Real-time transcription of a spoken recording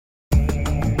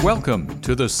Welcome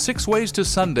to the Six Ways to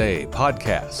Sunday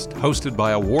podcast, hosted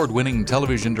by award-winning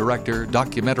television director,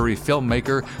 documentary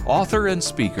filmmaker, author, and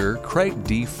speaker Craig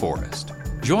D. Forrest.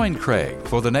 Join Craig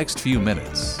for the next few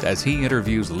minutes as he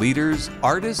interviews leaders,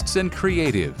 artists, and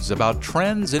creatives about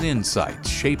trends and insights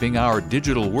shaping our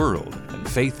digital world and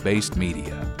faith-based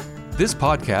media. This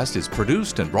podcast is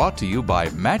produced and brought to you by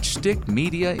Matchstick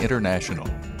Media International.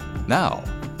 Now,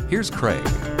 here's Craig.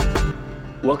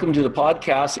 Welcome to the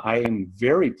podcast.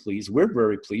 We're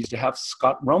very pleased to have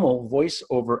Scott Rummel,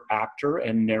 voiceover actor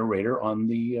and narrator on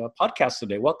the podcast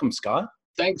today. Welcome, Scott.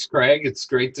 Thanks, Craig. It's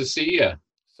great to see you.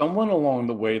 Someone along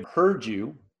the way heard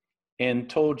you and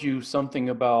told you something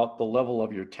about the level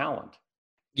of your talent.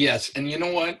 Yes, and you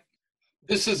know what?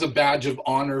 This is a badge of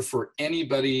honor for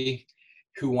anybody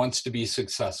who wants to be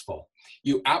successful.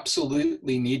 You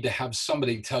absolutely need to have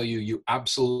somebody tell you you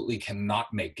absolutely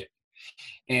cannot make it.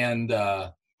 And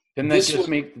then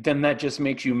that just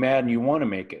makes you mad and you want to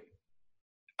make it.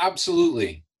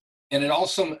 Absolutely. And it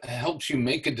also helps you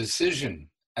make a decision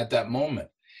at that moment.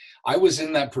 I was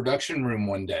in that production room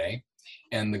one day,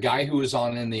 and the guy who was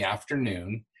on in the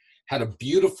afternoon had a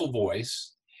beautiful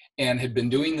voice and had been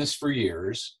doing this for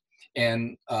years.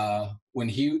 And when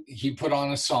he put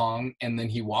on a song, and then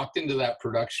he walked into that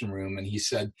production room and he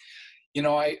said, you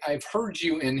know, I've heard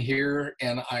you in here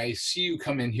and I see you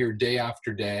come in here day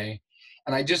after day,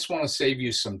 and I just want to save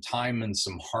you some time and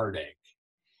some heartache.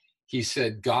 He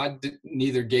said, God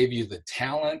neither gave you the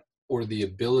talent or the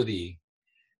ability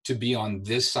to be on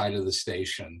this side of the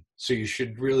station. So you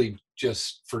should really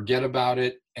just forget about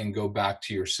it and go back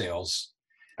to your sales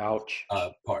Ouch.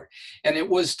 Part. And it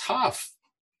was tough.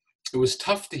 It was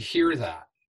tough to hear that.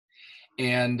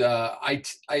 And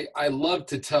I love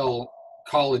to tell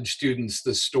college students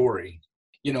this story.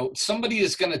 You know, somebody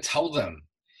is going to tell them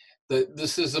that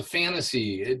this is a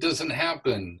fantasy. It doesn't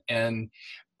happen.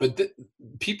 But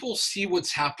people see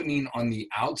what's happening on the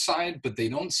outside, but they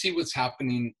don't see what's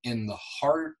happening in the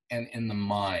heart and in the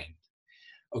mind.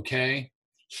 Okay?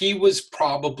 He was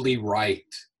probably right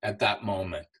at that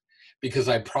moment, because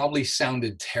I probably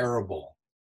sounded terrible,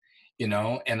 you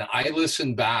know, and I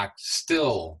listen back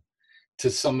still to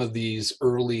some of these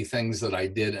early things that I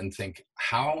did and think,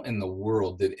 how in the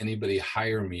world did anybody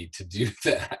hire me to do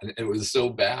that? It was so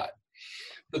bad.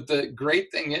 But the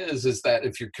great thing is that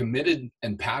if you're committed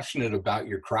and passionate about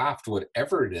your craft,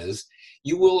 whatever it is,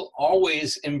 you will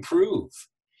always improve.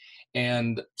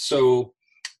 And so,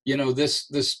 you know,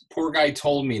 this poor guy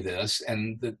told me this,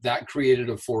 and that created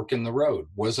a fork in the road.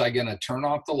 Was I going to turn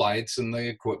off the lights and the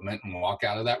equipment and walk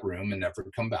out of that room and never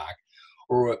come back?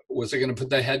 Or was I going to put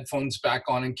the headphones back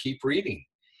on and keep reading?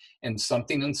 And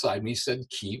something inside me said,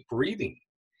 keep reading.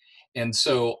 And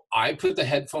so I put the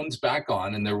headphones back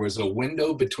on, and there was a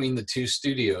window between the two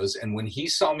studios. And when he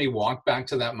saw me walk back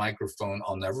to that microphone,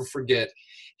 I'll never forget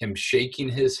him shaking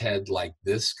his head like,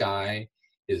 this guy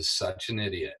is such an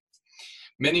idiot.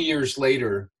 Many years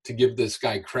later, to give this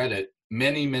guy credit,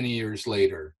 many years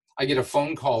later, I get a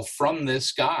phone call from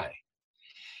this guy.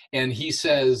 And he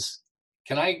says,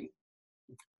 can I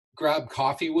grab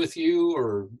coffee with you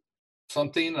or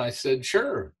something? And I said,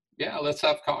 sure. Yeah, let's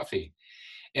have coffee.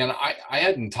 And I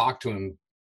hadn't talked to him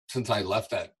since I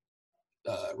left that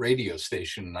radio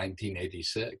station in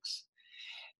 1986.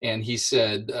 And he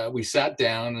said, we sat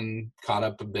down and caught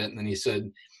up a bit. And then he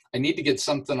said, I need to get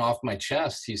something off my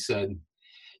chest. He said,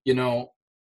 you know,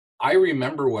 I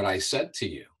remember what I said to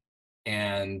you.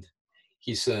 And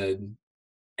he said,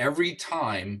 every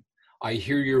time I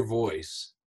hear your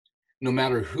voice, no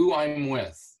matter who I'm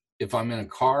with, if I'm in a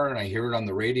car and I hear it on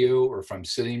the radio, or if I'm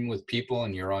sitting with people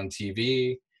and you're on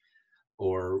TV,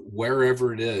 or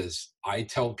wherever it is, I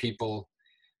tell people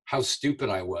how stupid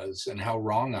I was and how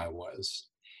wrong I was.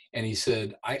 And he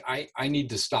said, I need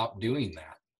to stop doing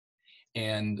that.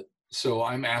 And so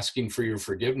I'm asking for your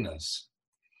forgiveness.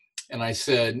 And I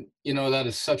said, you know, that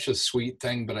is such a sweet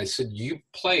thing. But I said, you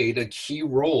played a key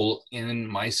role in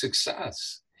my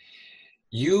success.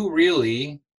 You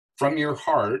really, from your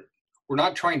heart, were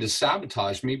not trying to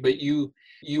sabotage me, but you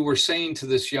were saying to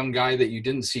this young guy that you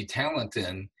didn't see talent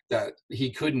in, that he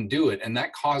couldn't do it. And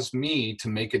that caused me to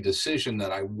make a decision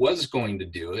that I was going to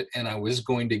do it, and I was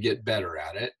going to get better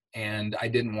at it. And I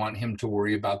didn't want him to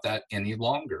worry about that any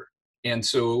longer. And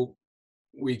so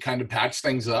we kind of patched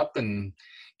things up and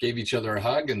gave each other a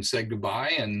hug and said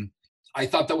goodbye. And I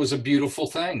thought that was a beautiful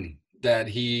thing, that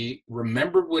he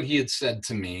remembered what he had said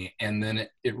to me. And then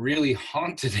it really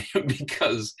haunted him,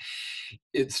 because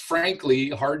it's frankly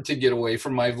hard to get away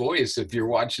from my voice. If you're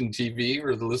watching TV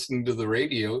or listening to the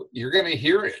radio, you're going to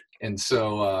hear it. And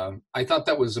so I thought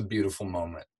that was a beautiful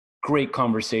moment. great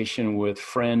conversation with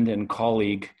friend and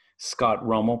colleague Scott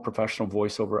Rummel, professional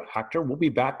voiceover actor. We'll be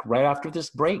back right after this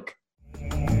break.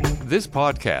 This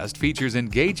podcast features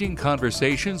engaging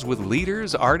conversations with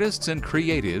leaders, artists, and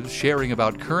creatives sharing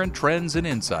about current trends and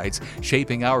insights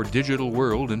shaping our digital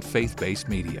world and faith-based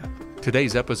media.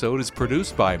 Today's episode is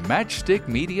produced by Matchstick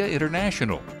Media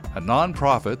International, a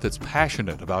nonprofit that's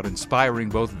passionate about inspiring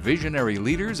both visionary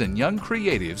leaders and young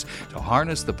creatives to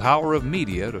harness the power of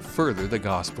media to further the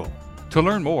gospel. To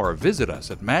learn more, visit us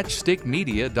at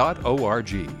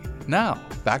matchstickmedia.org. Now,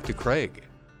 back to Craig.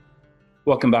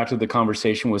 Welcome back to the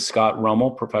conversation with Scott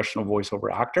Rummel, professional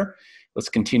voiceover actor. Let's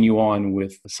continue on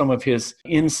with some of his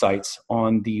insights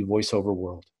on the voiceover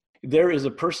world. There is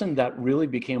a person that really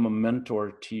became a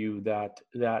mentor to you that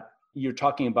you're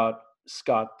talking about,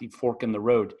 Scott, the fork in the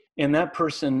road. And that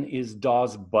person is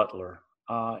Daws Butler.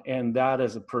 And that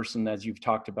is a person, as you've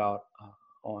talked about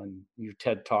on your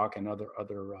TED Talk and other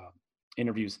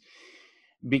interviews,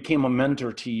 became a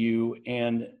mentor to you.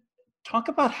 And talk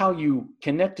about how you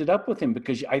connected up with him,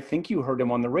 because I think you heard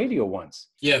him on the radio once.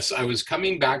 Yes, I was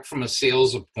coming back from a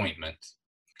sales appointment,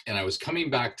 and I was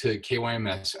coming back to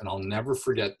KYMS, and I'll never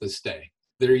forget this day.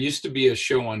 There used to be a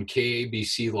show on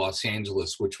KABC Los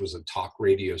Angeles, which was a talk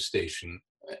radio station,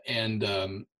 and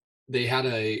they had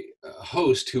a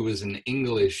host who was an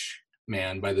English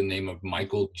man by the name of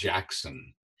Michael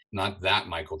Jackson. Not that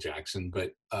Michael Jackson, but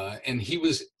and he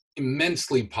was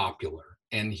immensely popular,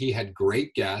 and he had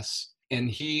great guests. And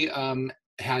he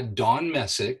had Don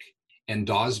Messick and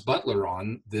Daws Butler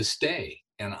on this day.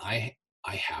 And I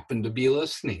happened to be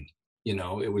listening. You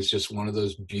know, it was just one of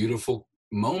those beautiful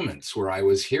moments where I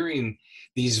was hearing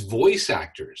these voice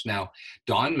actors. Now,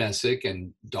 Don Messick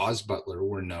and Daws Butler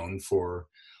were known for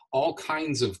all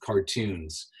kinds of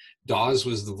cartoons. Daws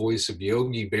was the voice of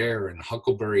Yogi Bear and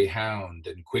Huckleberry Hound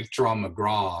and Quick Draw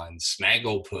McGraw and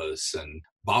Snagglepuss and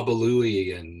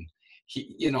Babalooey and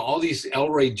he, you know, all these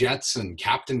Elroy Jetson,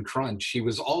 Captain Crunch. He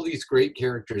was all these great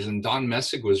characters, and Don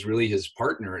Messick was really his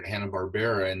partner at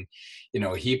Hanna-Barbera. And, you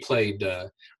know, he played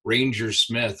Ranger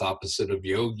Smith opposite of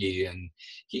Yogi, and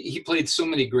he played so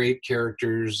many great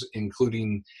characters,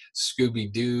 including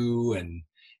Scooby-Doo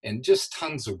and just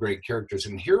tons of great characters.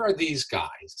 And here are these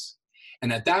guys.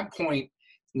 And at that point,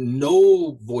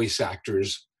 no voice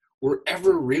actors were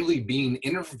ever really being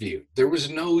interviewed. There was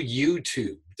no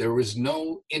YouTube. There was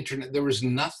no internet. There was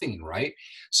nothing, right?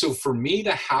 So for me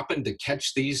to happen to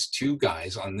catch these two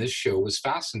guys on this show was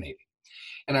fascinating.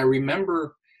 And I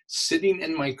remember sitting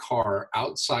in my car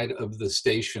outside of the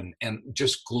station and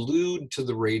just glued to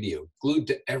the radio, glued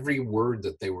to every word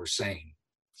that they were saying.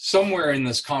 Somewhere in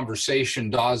this conversation,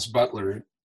 Daws Butler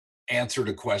answered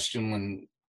a question when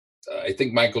I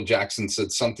think Michael Jackson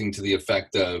said something to the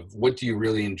effect of, "What do you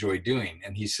really enjoy doing?"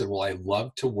 And he said, "Well, I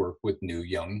love to work with new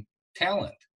young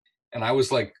talent." And I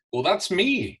was like, well, that's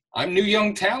me. I'm new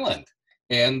young talent.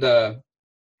 And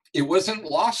it wasn't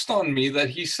lost on me that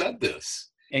he said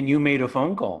this. And you made a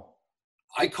phone call.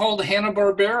 I called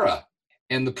Hanna-Barbera,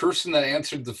 and the person that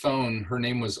answered the phone, her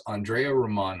name was Andrea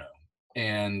Romano.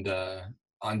 And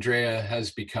Andrea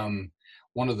has become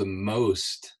one of the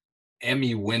most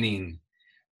Emmy-winning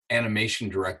animation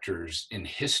directors in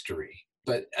history.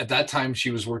 But at that time,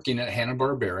 she was working at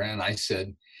Hanna-Barbera, and I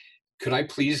said, "Could I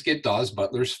please get Daws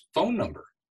Butler's phone number?"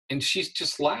 And she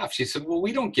just laughed. She said, "Well,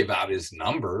 we don't give out his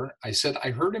number." I said,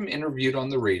 "I heard him interviewed on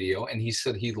the radio, and he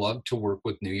said he loved to work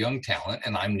with new young talent,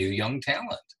 and I'm new young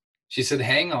talent." She said,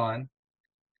 "Hang on."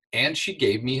 And she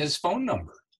gave me his phone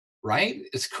number, right?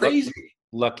 It's crazy.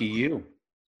 Lucky you.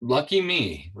 Lucky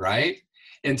me, right?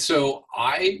 And so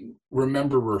I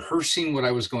remember rehearsing what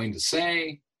I was going to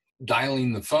say,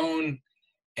 dialing the phone,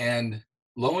 and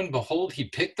lo and behold, he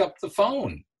picked up the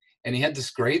phone. And he had this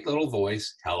great little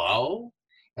voice, "Hello?"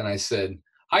 And I said,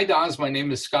 "Hi, Daws, my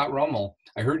name is Scott Rummel.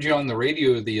 I heard you on the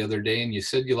radio the other day, and you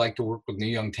said you like to work with new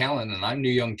young talent, and I'm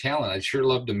new young talent. I'd sure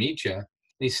love to meet you." And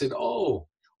he said, "Oh,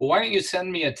 well, why don't you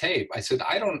send me a tape?" I said,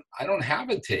 I don't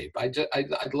have a tape.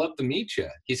 I'd love to meet you."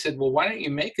 He said, "Well, why don't you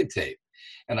make a tape?"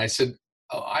 And I said,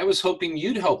 "Oh, I was hoping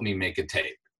you'd help me make a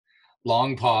tape."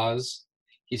 Long pause.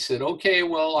 He said, "Okay,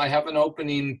 well, I have an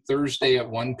opening Thursday at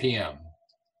 1 p.m.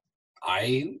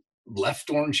 I left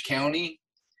Orange County,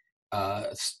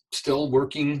 still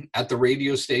working at the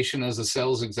radio station as a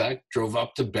sales exec, drove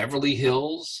up to Beverly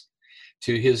Hills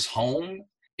to his home.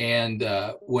 And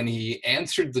when he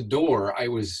answered the door, I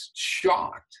was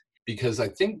shocked because I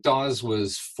think Daws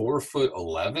was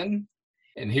 4'11".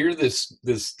 And here this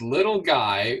little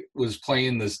guy was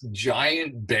playing this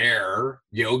giant bear,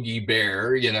 Yogi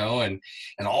Bear, you know, and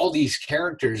all these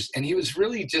characters. And he was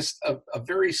really just a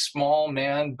very small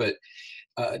man, but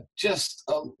just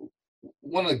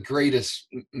one of the greatest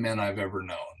men I've ever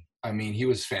known. I mean, he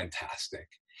was fantastic.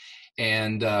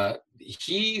 And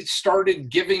he started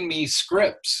giving me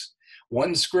scripts.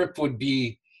 One script would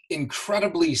be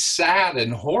incredibly sad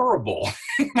and horrible.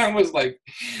 I was like,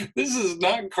 this is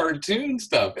not cartoon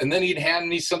stuff. And then he'd hand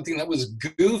me something that was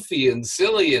goofy and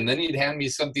silly. And then he'd hand me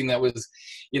something that was,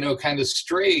 kind of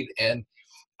straight. And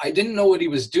I didn't know what he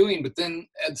was doing. But then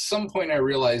at some point I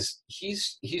realized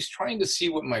he's trying to see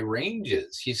what my range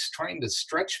is. He's trying to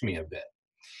stretch me a bit.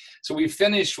 So we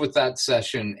finished with that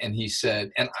session, and he said,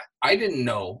 and I didn't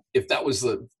know if that was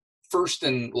the first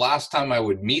and last time I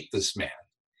would meet this man,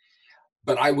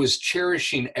 but I was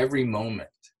cherishing every moment.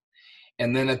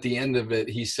 And then at the end of it,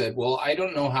 he said, well, I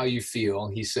don't know how you feel.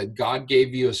 He said, God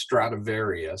gave you a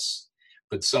Stradivarius,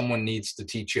 but someone needs to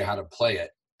teach you how to play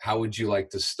it. How would you like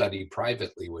to study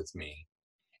privately with me?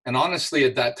 And honestly,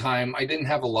 at that time, I didn't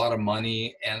have a lot of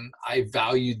money, and I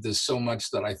valued this so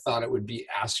much that I thought it would be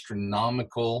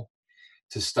astronomical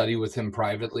to study with him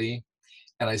privately.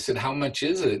 And I said, how much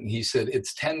is it? And he said,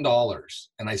 it's $10.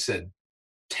 And I said,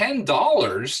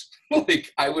 $10?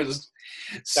 Like, I was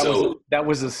that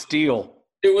was a steal.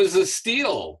 It was a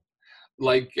steal.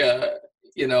 Like, at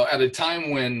a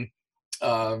time when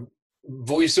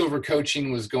voiceover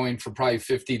coaching was going for probably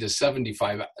 $50 to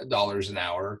 $75 an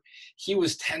hour, he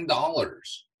was $10.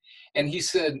 And he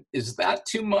said, is that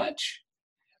too much?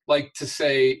 Like, to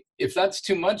say, if that's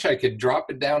too much, I could drop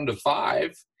it down to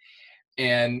 $5.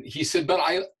 And he said,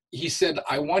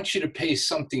 I want you to pay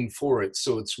something for it,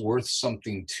 so it's worth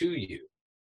something to you.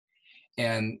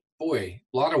 And boy,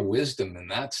 a lot of wisdom in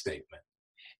that statement.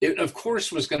 It, of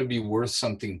course, was going to be worth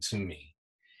something to me.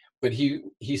 But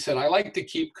he said, I like to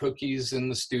keep cookies in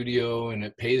the studio, and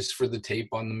it pays for the tape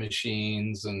on the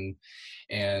machines and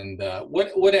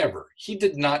whatever. He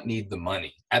did not need the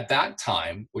money. At that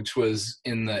time, which was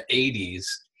in the 80s,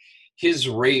 his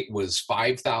rate was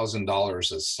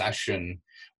 $5,000 a session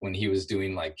when he was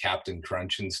doing like Captain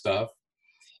Crunch and stuff.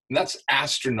 And that's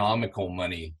astronomical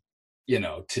money,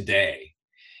 today.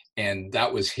 And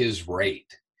that was his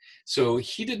rate. So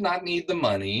he did not need the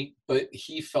money, but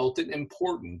he felt it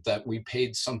important that we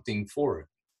paid something for it.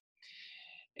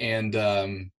 And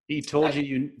he told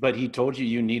you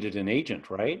you needed an agent,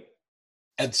 right?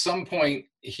 At some point,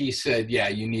 he said, yeah,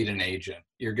 you need an agent.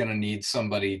 You're going to need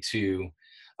somebody to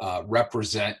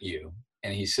represent you.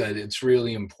 And he said, it's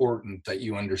really important that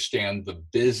you understand the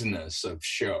business of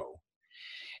show.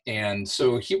 And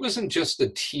so he wasn't just a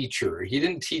teacher. He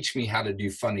didn't teach me how to do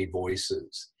funny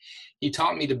voices. He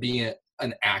taught me to be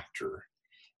an actor.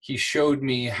 He showed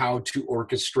me how to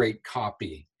orchestrate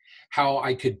copy, how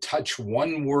I could touch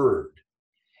one word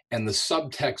and the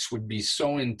subtext would be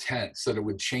so intense that it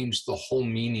would change the whole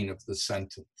meaning of the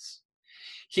sentence.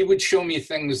 He would show me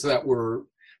things that were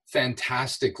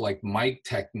fantastic, like mic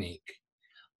technique,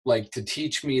 like to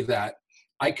teach me that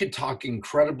I could talk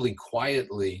incredibly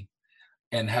quietly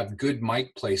and have good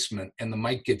mic placement, and the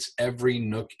mic gets every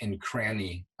nook and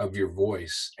cranny of your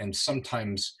voice. And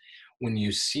sometimes when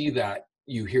you see that,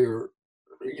 you hear,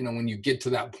 when you get to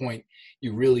that point,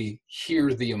 you really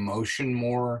hear the emotion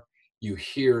more, you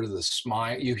hear the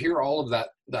smile, you hear all of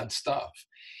that stuff.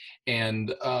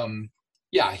 And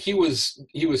yeah, he was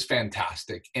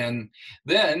fantastic. And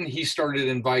then he started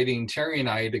inviting Terry and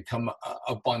I to come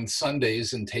up on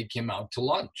Sundays and take him out to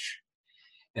lunch.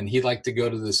 And he'd like to go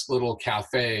to this little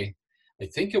cafe, I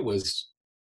think it was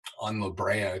on La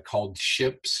Brea, called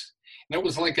Ships. And it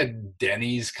was like a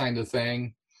Denny's kind of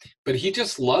thing. But he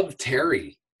just loved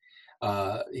Terry.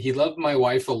 He loved my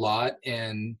wife a lot.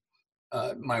 And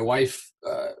my wife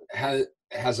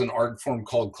has an art form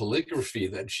called calligraphy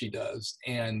that she does.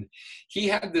 And he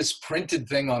had this printed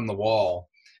thing on the wall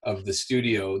of the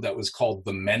studio that was called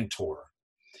The Mentor.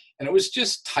 And it was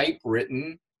just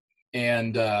typewritten.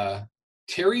 And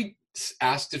Terry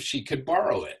asked if she could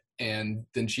borrow it. And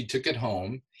then she took it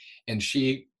home and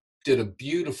she did a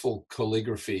beautiful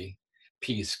calligraphy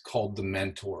piece called The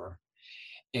Mentor.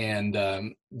 And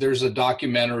there's a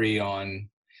documentary on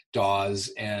Dawes,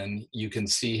 and you can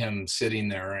see him sitting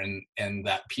there, and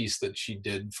that piece that she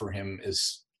did for him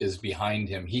is behind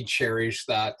him. He cherished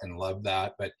that and loved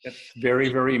that. But that's very,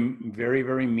 very, very,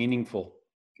 very meaningful.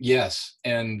 Yes.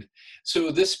 And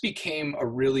so this became a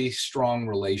really strong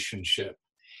relationship.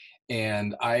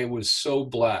 And I was so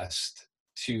blessed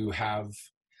to have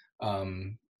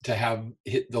the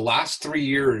last 3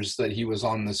 years that he was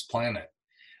on this planet.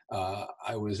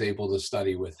 I was able to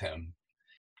study with him.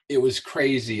 It was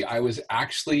crazy. I was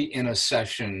actually in a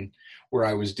session where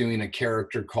I was doing a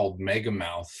character called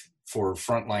Megamouth for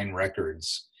Frontline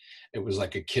Records. It was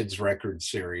like a kids record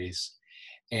series.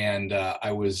 And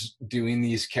I was doing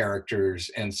these characters,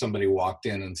 and somebody walked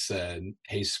in and said,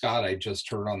 "Hey, Scott, I just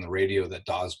heard on the radio that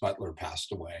Dawes Butler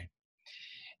passed away."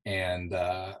 And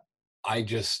I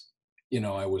just,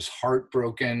 I was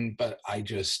heartbroken, but I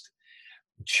just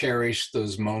cherished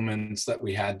those moments that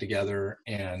we had together.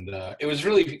 And it was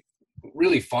really,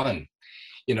 really fun.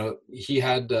 He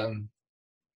had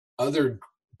other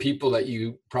people that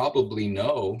you probably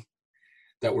know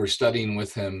that were studying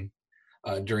with him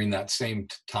during that same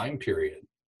time period.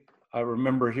 I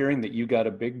remember hearing that you got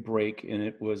a big break, and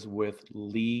it was with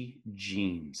Lee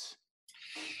Jeans.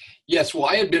 Yes, well,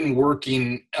 I had been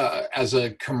working as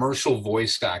a commercial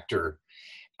voice actor,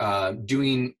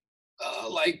 doing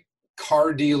like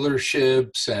car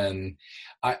dealerships. And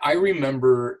I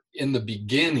remember in the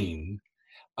beginning,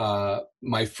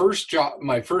 my first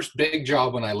big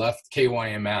job when I left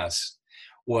KYMS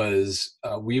was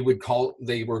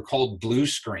they were called blue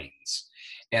screens.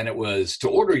 And it was, to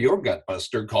order your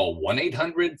Gutbuster, call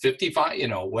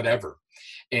 1-800-55, whatever,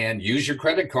 and use your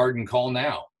credit card and call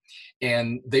now.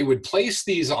 And they would place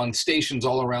these on stations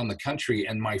all around the country.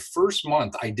 And my first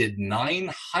month, I did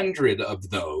 900 of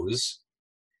those,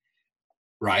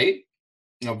 right?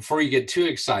 Before you get too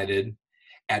excited,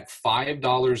 at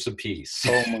 $5 a piece.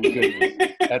 Oh my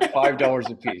goodness, at $5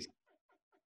 a piece.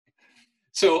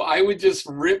 So I would just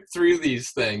rip through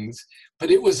these things, but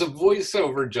it was a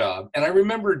voiceover job. And I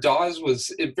remember Dawes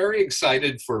was very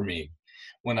excited for me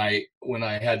when I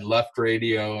had left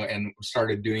radio and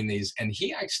started doing these. And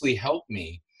he actually helped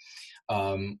me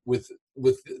with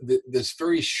this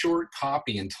very short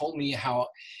copy, and told me how,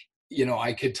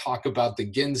 I could talk about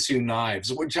the Ginsu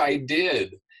knives, which I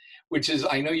did, which is,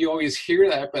 I know you always hear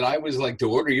that, but I was like, to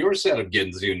order your set of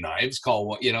Ginsu knives, call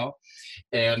what,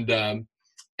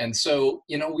 and so,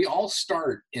 we all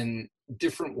start in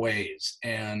different ways.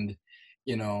 And,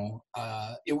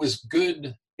 it was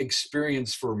good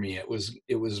experience for me. It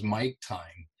was mic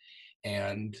time.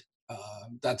 And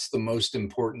that's the most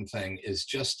important thing, is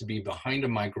just to be behind a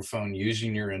microphone,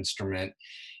 using your instrument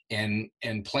and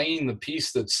playing the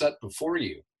piece that's set before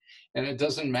you. And it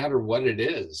doesn't matter what it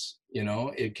is,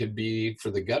 it could be for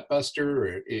the Gutbuster,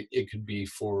 or it could be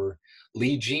for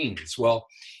Lee Jeans. Well,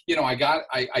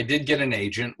 I did get an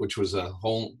agent, which was a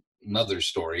whole nother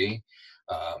story.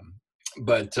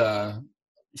 But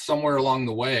somewhere along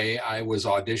the way, I was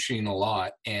auditioning a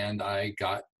lot, and I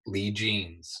got Lee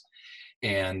Jeans.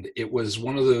 And it was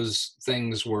one of those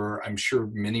things where I'm sure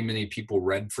many, many people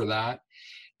read for that.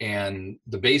 And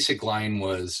the basic line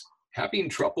was, "Having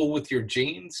trouble with your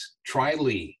jeans? Try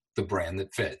Lee, the brand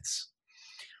that fits."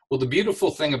 Well, the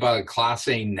beautiful thing about a Class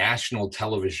A national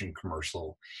television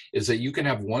commercial is that you can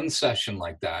have one session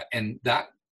like that, and that,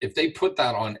 if they put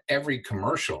that on every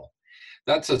commercial,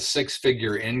 that's a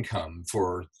 6-figure income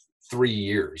for 3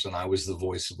 years. And I was the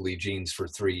voice of Lee Jeans for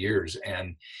 3 years,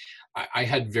 and I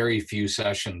had very few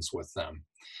sessions with them.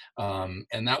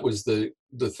 And that was the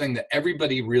thing that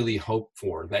everybody really hoped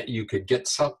for, that you could get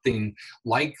something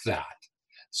like that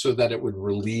so that it would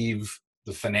relieve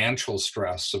the financial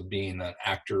stress of being an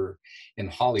actor in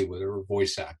Hollywood, or a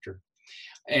voice actor.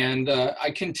 And I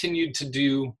continued to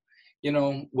do,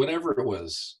 whatever it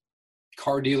was,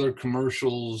 car dealer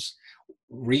commercials,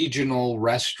 regional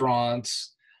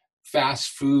restaurants,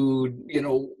 fast food,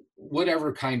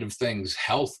 whatever kind of things,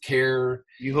 healthcare.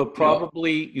 You have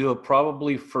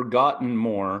probably forgotten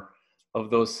more of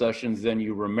those sessions than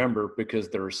you remember, because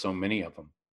there are so many of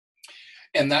them.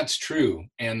 And that's true.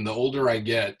 And the older I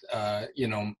get, I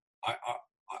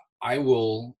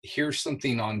will hear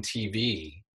something on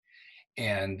TV,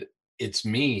 and it's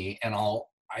me, and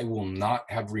I will not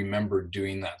have remembered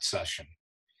doing that session.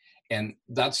 And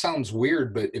that sounds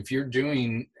weird, but if you're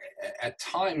doing, at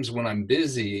times when I'm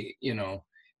busy,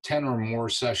 10 or more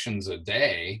sessions a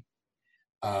day,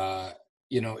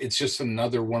 it's just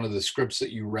another one of the scripts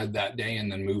that you read that day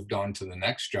and then moved on to the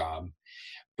next job.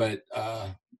 But,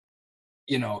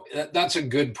 that's a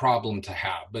good problem to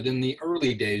have. But in the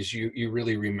early days, you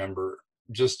really remember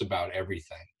just about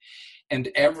everything. And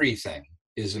everything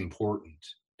is important.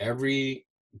 Every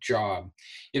job.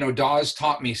 Dawes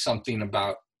taught me something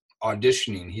about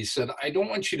auditioning. He said, "I don't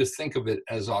want you to think of it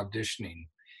as auditioning.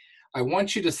 I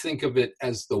want you to think of it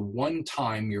as the one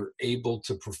time you're able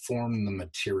to perform the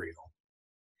material.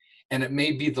 And it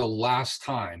may be the last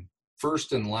time,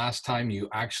 first and last time, you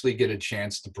actually get a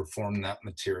chance to perform that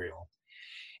material.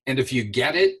 And if you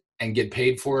get it and get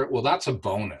paid for it, well, that's a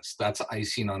bonus. That's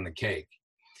icing on the cake."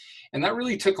 And that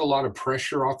really took a lot of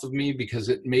pressure off of me, because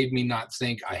it made me not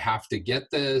think I have to get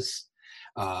this.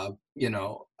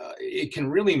 It can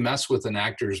really mess with an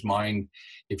actor's mind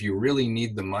if you really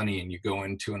need the money and you go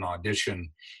into an audition,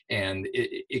 and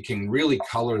it can really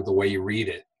color the way you read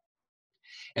it.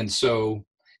 And so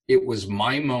it was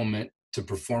my moment to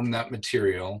perform that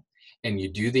material, and you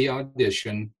do the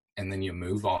audition and then you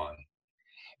move on.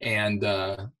 And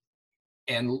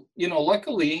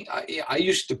luckily I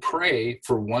used to pray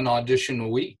for one audition a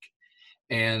week.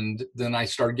 And then I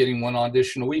started getting one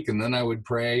audition a week, and then I would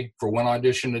pray for one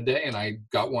audition a day, and I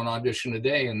got one audition a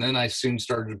day. And then I soon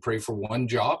started to pray for one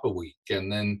job a week, and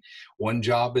then one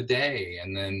job a day.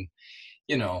 And then,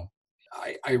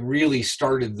 I really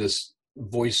started this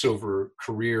voiceover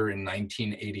career in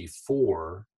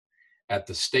 1984 at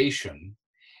the station,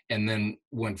 and then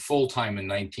went full-time in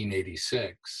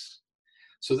 1986.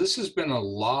 So this has been a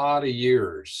lot of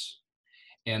years.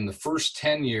 And the first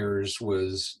 10 years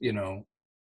was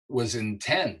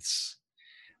intense.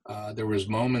 There was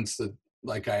moments that,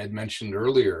 like I had mentioned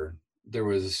earlier, there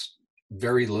was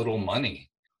very little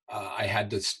money. I had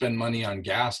to spend money on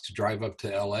gas to drive up to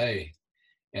LA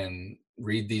and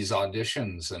read these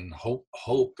auditions and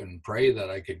hope and pray that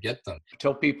I could get them.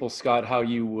 Tell people, Scott, how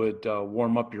you would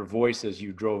warm up your voice as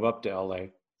you drove up to LA.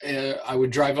 I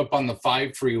would drive up on the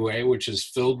 5 freeway, which is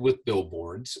filled with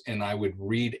billboards, and I would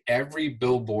read every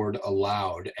billboard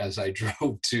aloud as I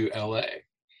drove to LA.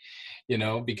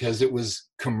 Because it was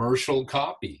commercial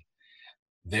copy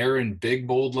there in big,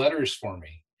 bold letters for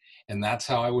me. And that's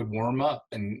how I would warm up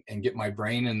and get my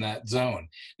brain in that zone.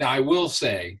 Now, I will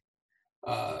say,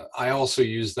 I also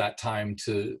use that time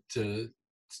to the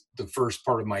first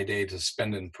part of my day to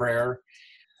spend in prayer,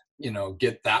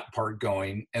 get that part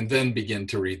going, and then begin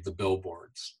to read the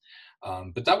billboards.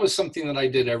 But that was something that I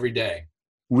did every day.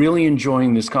 Really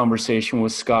enjoying this conversation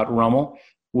with Scott Rummel.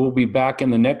 We'll be back in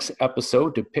the next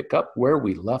episode to pick up where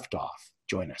we left off.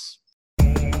 Join us.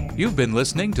 You've been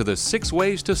listening to the 6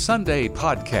 Ways to Sunday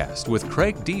podcast with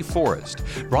Craig D. Forrest,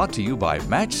 brought to you by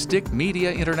Matchstick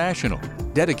Media International,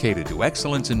 dedicated to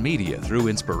excellence in media through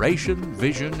inspiration,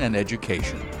 vision, and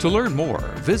education. To learn more,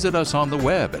 visit us on the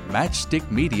web at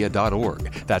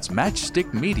matchstickmedia.org. That's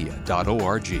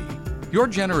matchstickmedia.org. Your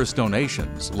generous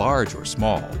donations, large or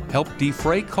small, help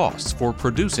defray costs for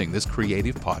producing this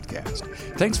creative podcast.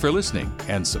 Thanks for listening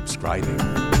and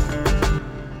subscribing.